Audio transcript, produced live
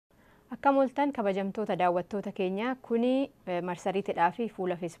Akka mul'atan kabajamtoota daawwattoota keenya kuni marsariitiidhaa fi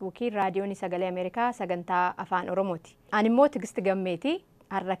fuula feesbuukii raadiyoon sagalee Ameerikaa sagantaa afaan Oromooti. Ani immoo Tigisti Gammeeti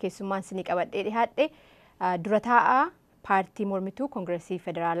har'a keessummaan isinii qabadhee dhiyaadhe dura taa'aa paartii mormituu Kongiresii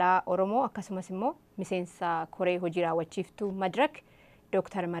Federaalaa Oromoo akkasumas immoo miseensa koree hojii raawwachiiftuu Madirak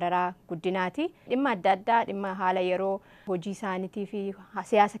Dr. Mararaa Guddinaati. Dhimma adda addaa dhimma haala yeroo hojii isaaniitii fi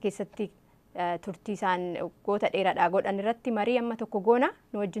siyaasa keessatti turtii isaan oggoota dheeraadhaa godhan irratti marii amma tokko goona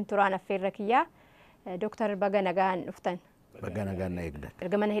nu wajjin turaan affeerra kiyyaa Dr. Baga nagaan dhuftan. Baga nagaan na eegdan.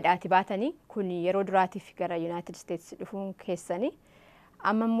 Erga mana hidhaati baatanii kun yeroo duraatiif gara United States dhufuun keessanii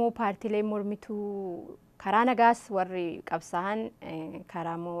amma immoo paartiilee mormituu karaa nagaas warri qabsaa'an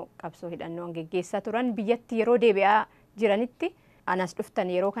karaa immoo qabsoo hidhannoon geggeessaa turan biyyatti yeroo deebi'aa jiranitti anas dhuftan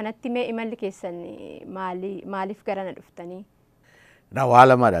yeroo kanatti mee imalli keessan maaliif garana dhuftanii? Na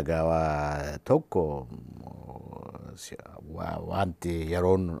wala madagawa tokko wanti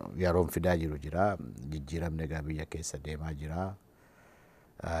yeroon fidaa jiru jira jijjiiramni egaa biyya keessa deemaa jira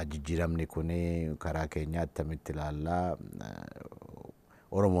jijjiiramni kuni karaa keenyaa attamitti ilaallaa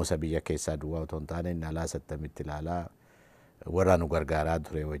Oromoo isa biyya keessaa duwwaa otoo hin taane alaas attamitti ilaallaa warra nu gargaaraa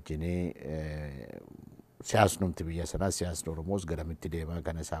ture wajjinii siyaasnumti biyya sanaa siyaasni Oromoos garamitti deemaa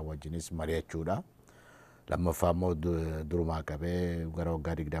kana isaa wajjinis mari'achuudha. Lammaffaa immoo durumaa qabee gara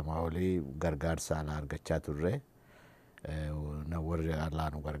waggaa 20 olii gargaarsa alaa argachaa turre warri alaa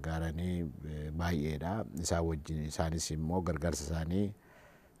nu gargaaranii baay'eedha. Isaan wajjin isaanis immoo gargaarsa isaanii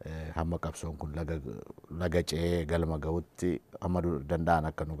hamma qabsoon kun laga ce'ee galma ga'utti hamma danda'an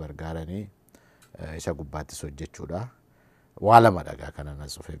akka nu gargaaranii isa gubbaattis hojjechuudha. Waa lama dhagaa kana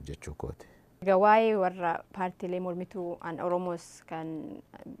nas dhufeef jechuu kooti. Waa'ee warra paartiilee mormituu an Oromoos kan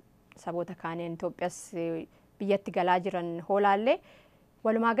saboota kaaniin Itoophiyaas biyyatti galaa jiran hoolaallee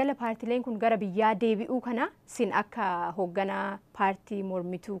walumaa gala paartiileen kun gara biyyaa deebi'uu kana sin akka hoogganaa paartii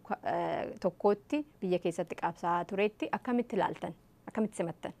mormituu tokkootti biyya keessatti qabsaa'aa tureetti akkamitti ilaaltan akkamitti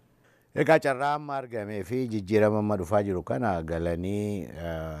simattan? Egaa carraa amma argamee fi jijjiirama amma dhufaa jiru kana galanii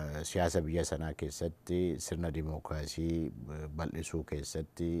siyaasa biyya sanaa keessatti sirna dimookiraasii bal'isuu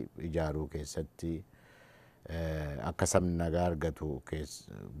keessatti ijaaruu keessatti akka sabni nagaa argatu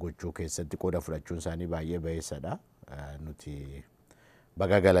gochuu keessatti qooda fudhachuun isaanii baay'ee bayeessadha. Nuti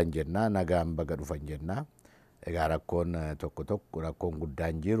baga galan jenna nagaan baga dhufan jenna. Egaa rakkoon tokko rakkoon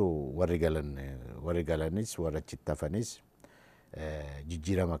guddaan jiru warri galanis warra achitti hafanis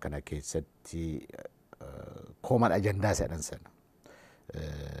jijjiirama kana keessatti kooman ajandaa jedhan sana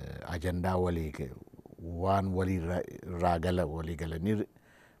ajandaa waan walirraa galanii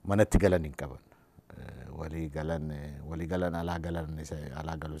manatti galan hin qaban. Walii galan alaa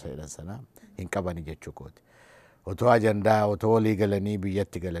galu jedhan sana hin qabani jechuu kooti. Otoo ajandaa otoo walii galanii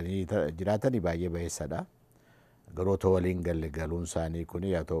biyyatti galanii jiraatanii baay'ee bayeessadha. Garuu otoo waliin galle galuun isaanii kun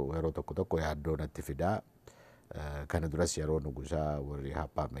yeroo tokko yaaddoo natti fidaa. Kana duras yeroo nugusaa warri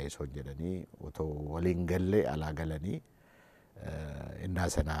haphaa meesoo jedhanii otoo waliin galle alaa galanii innaa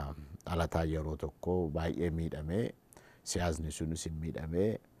sana alataa yeroo tokko baay'ee miidhamee siyaasni sunis hin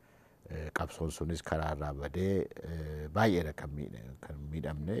miidhamee qabsoon sunis karaa irraa badee baay'eedha kan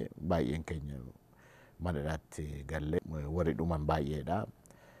miidhamne baay'een keenya mana hidhaatti galle warri dhuman baay'eedha.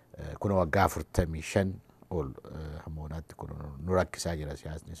 Kun waggaa 45 ol hammoonaatti kun nu rakkisaa jira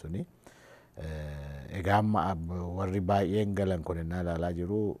siyaasni suni. Egaa amma warri baay'een galan kun innaa ilaalaa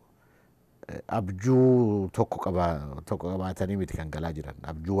jiru abjuu tokko qabaatanii miti kan galaa jiran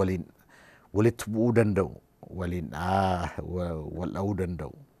abjuu walitti bu'uu danda'u waliin wal dha'uu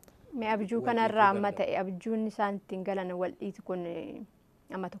danda'u. Mee abjuu kanarraa amma ta'e abjuun isaan ittiin galan wal dhiitu kun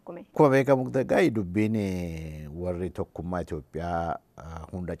amma tokko mee? Akkuma beekamu ta'e dubbiin warri tokkummaa Itoophiyaa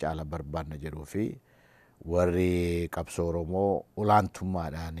hunda caala barbaanna jedhuu fi warri qabsoo Oromoo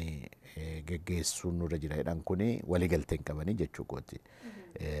olaantummaadhaan geggeessuun nurra jira jedhan kuni waliigaltee hin qabanii jechuu kooti.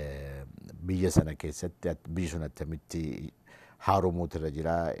 Biyya sana keessatti biyyi sun attamitti haaromuutu irra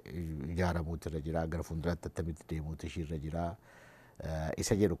jira, ijaaramuutu irra jira, gara fuulduraatti attamitti deemuutu ishiirra jira.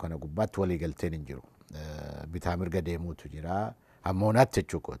 Isa jedhu kana gubbaatti waliigalteen hin jiru. Bitaa mirga deemuutu jira. Hammoonaatti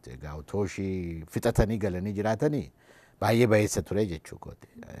jechuu kooti. Egaa otoo ishii fixatanii galanii jiraatanii baay'ee bayeessa ture jechuu kooti.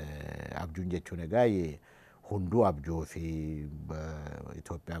 Abjuun jechuun egaa hunduu abjuu fi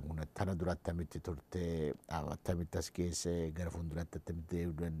Itoophiyaan kun tana dura attamitti turte attamitti as geesse gara fuulduraatti attamitti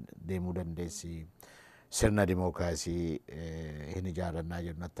deemuu dandeessi. Sirna dimookiraasii hin ijaarannaa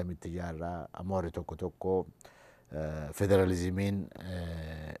jennu attamitti ijaarraa amma warri tokko federalizimiin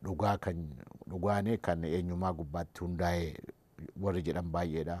dhugaanii kan eenyummaa gubbaatti hundaa'e warri jedhan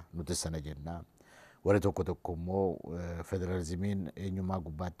baay'eedha nuti sana jenna. Warri tokko immoo federalizimiin eenyummaa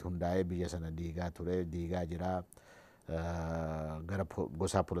gubbaatti hundaa'e biyya sana diigaa ture diigaa jira gara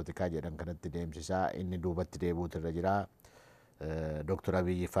gosa politikaa jedhan kanatti deemsisaa inni duubatti deebi'uutu irra jira. Dr.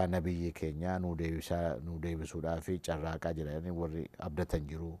 Abiyyi faana biyyi keenya nu deebisuudhaa fi carraaqaa jedhanii warri abdatan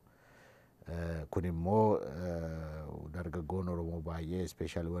jiru. Kun immoo dargaggoon Oromoo baay'ee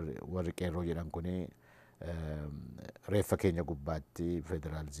ispeeshaal warri qeerroo jedhan kuni reeffa keenya gubbaatti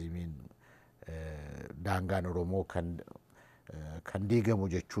federaalizimiin daangaan Oromoo kan diigamu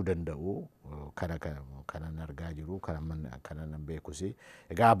jechuu danda'u kanan argaa jiru kanan beekusi.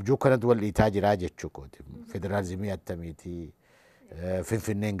 Egaa abjuu kanatti wal dhiitaa jira jechuu kooti. Federalizimii attamiiti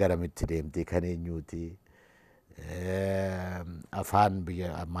Finfinneen garamitti deemti kan eenyuuti afaan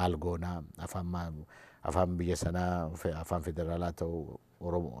biyya maal goona afaan biyya sanaa afaan federaalaa ta'u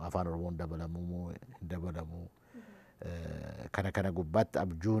afaan Oromoon dabalamuu hin dabalamu kana gubbaatti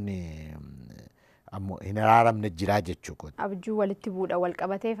abjuun ammoo hin araaramne jira jechuu kooti. Abjuu walitti buudha wal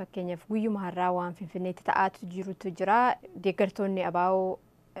qabatee fakkeenyaaf guyyuma har'aa waan Finfinneetti ta'aatu jirutu jira. Deeggartoonni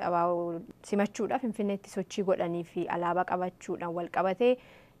abaa'oo simachuudhaaf Finfinneetti sochii godhanii fi alaabaa qabachuudhaan wal qabatee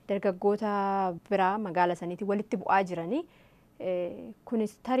dargaggoota biraa magaala saniitti walitti bu'aa jiranii.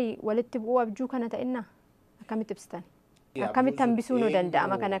 Kunis tarii walitti bu'uu abjuu kana ta'inna akkamitti ibsitan? Akkamitti hambisuu nu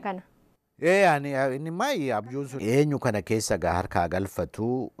danda'ama kana? Inni maayii abjuun sun eenyu kana keessa harkaa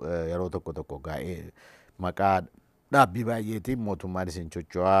galfatu yeroo tokko gaa'ee maqaa dhaabbii baay'eetiin mootummaan isin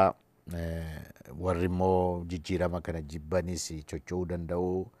chocho'aa warri immoo jijjiirama kana jibbanis chocho'uu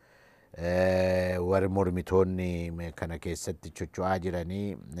danda'u. Warri mormitoonni kana keessatti chocho'aa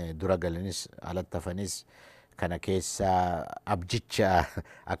jiranii dura galanis alatti hafanis kana keessa abjicha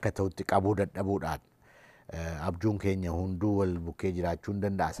akka ta'utti qabuu dadhabuudhaan abjuun keenya hunduu wal bukkee jiraachuu hin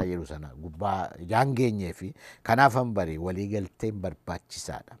danda'a jedhu sana gubbaa ijaan geenyee fi kanaaf hanbari waliigalteen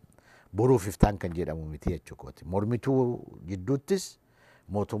barbaachisaadha. Boruuf iftaan kan jedhamu miti jechuukooti. Mormituu jidduuttis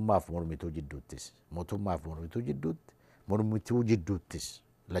mootummaaf mormituu jidduuttis mormituu jidduuttis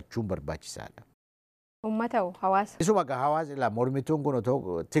lachuun barbaachisaadha. Uummata hawaasa. Isuma hawaasa ilaa mormituun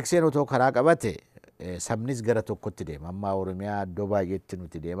kun tikseen otoo karaa qabate sabnis gara tokkotti deema. Amma Oromiyaa iddoo baay'eetti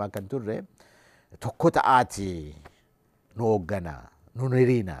nuti deemaa kan turre tokko ta'aati nu hoogganaa, nu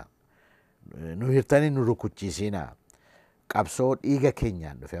hiriina, nu hirtanii nu rukuchiisinaa. Qabsoo dhiiga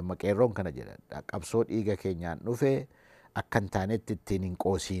keenyaan dhufe amma qeerroon kana jedha. Qabsoo dhiiga keenyaan dhufe akka hin taanetti ittiin hin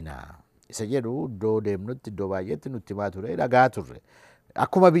qoosinaa. Isa jedhu iddoo deemnutti iddoo baay'eetti nutti himaa ture dhagaa turre.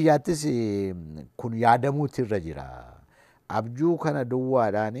 Akkuma biyyaattis kun yaadamuutu irra jira. Abjuu kana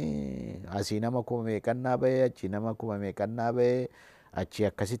duwwaadhaan asii nama kuma meeqannaa bahee achi nama kuma meeqannaa bahee achi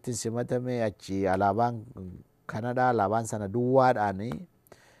akkasittiin simatame achi alaabaan kanadha alaabaan sana duwwaadhaan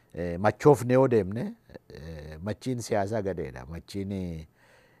machoofne yoo deemne machiin siyaasaa gadheedha. Machiin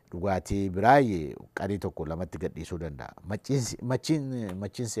dhugaatii biraayye qarii tokko lamatti gadhiisuu danda'a.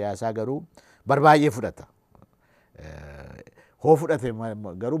 Machiin siyaasaa garuu barbaay'ee fudhata. Hoo fudhate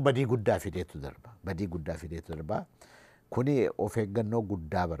garuu badii guddaa fideetu darba. Kuni of eeggannoo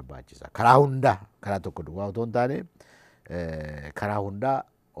guddaa barbaachisa. Karaa hundaa karaa tokko duwwaa otoo hin taane karaa hundaa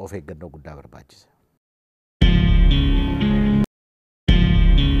of eeggannoo guddaa barbaachisa.